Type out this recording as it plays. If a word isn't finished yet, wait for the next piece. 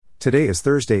Today is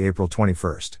Thursday, April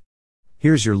 21st.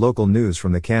 Here's your local news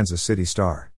from the Kansas City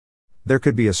Star. There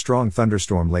could be a strong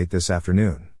thunderstorm late this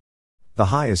afternoon. The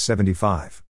high is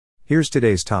 75. Here's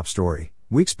today's top story.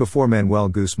 Weeks before Manuel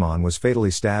Guzman was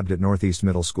fatally stabbed at Northeast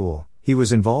Middle School, he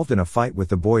was involved in a fight with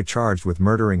the boy charged with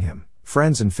murdering him,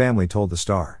 friends and family told the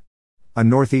Star. A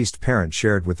Northeast parent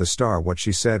shared with the Star what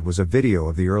she said was a video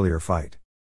of the earlier fight.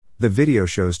 The video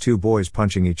shows two boys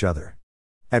punching each other.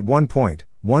 At one point,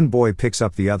 one boy picks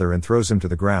up the other and throws him to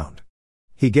the ground.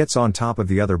 He gets on top of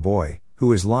the other boy,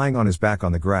 who is lying on his back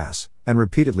on the grass, and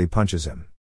repeatedly punches him.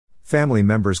 Family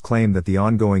members claim that the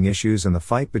ongoing issues and the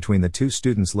fight between the two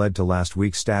students led to last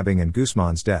week's stabbing and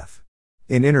Guzman's death.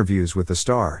 In interviews with the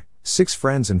Star, 6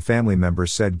 friends and family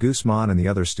members said Guzman and the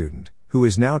other student, who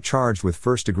is now charged with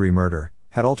first-degree murder,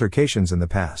 had altercations in the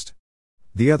past.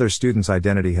 The other student's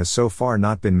identity has so far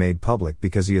not been made public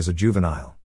because he is a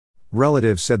juvenile.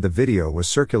 Relatives said the video was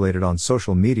circulated on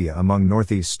social media among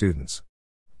Northeast students.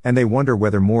 And they wonder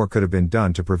whether more could have been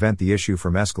done to prevent the issue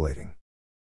from escalating.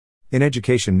 In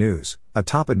education news, a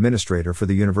top administrator for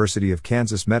the University of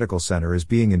Kansas Medical Center is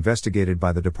being investigated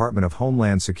by the Department of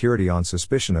Homeland Security on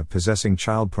suspicion of possessing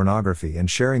child pornography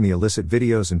and sharing the illicit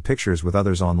videos and pictures with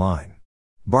others online.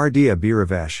 Bardia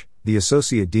Biravesh, the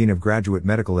Associate Dean of Graduate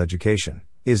Medical Education,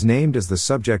 is named as the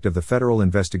subject of the federal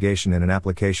investigation in an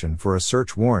application for a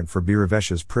search warrant for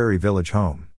Biravesh's Prairie Village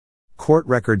home. Court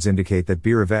records indicate that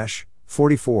Biravesh,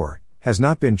 44, has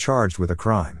not been charged with a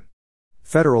crime.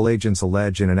 Federal agents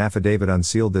allege in an affidavit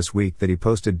unsealed this week that he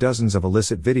posted dozens of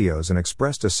illicit videos and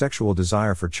expressed a sexual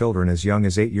desire for children as young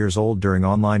as 8 years old during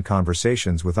online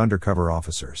conversations with undercover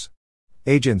officers.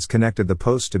 Agents connected the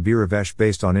posts to Biravesh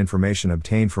based on information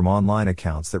obtained from online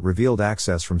accounts that revealed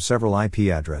access from several IP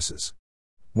addresses.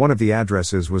 One of the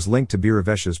addresses was linked to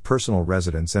Biravesh's personal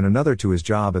residence and another to his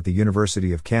job at the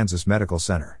University of Kansas Medical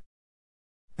Center.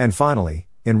 And finally,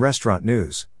 in restaurant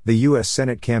news, the U.S.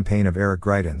 Senate campaign of Eric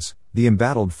Greitens, the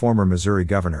embattled former Missouri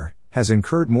governor, has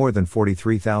incurred more than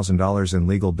 $43,000 in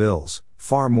legal bills,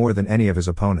 far more than any of his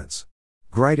opponents.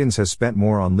 Greitens has spent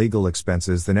more on legal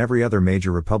expenses than every other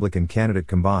major Republican candidate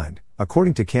combined,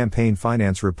 according to campaign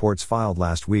finance reports filed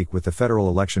last week with the Federal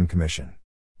Election Commission.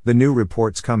 The new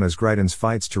reports come as Greitens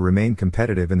fights to remain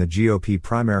competitive in the GOP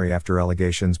primary after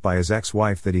allegations by his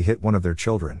ex-wife that he hit one of their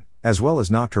children, as well as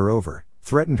knocked her over,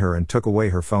 threatened her and took away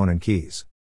her phone and keys.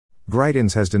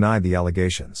 Greitens has denied the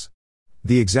allegations.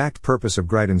 The exact purpose of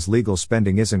Greitens' legal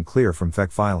spending isn't clear from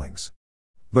FEC filings.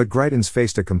 But Greitens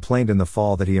faced a complaint in the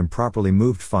fall that he improperly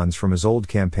moved funds from his old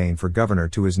campaign for governor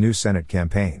to his new Senate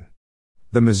campaign.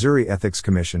 The Missouri Ethics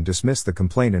Commission dismissed the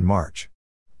complaint in March.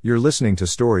 You're listening to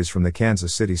stories from the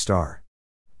Kansas City Star.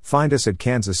 Find us at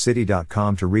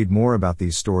kansascity.com to read more about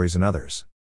these stories and others.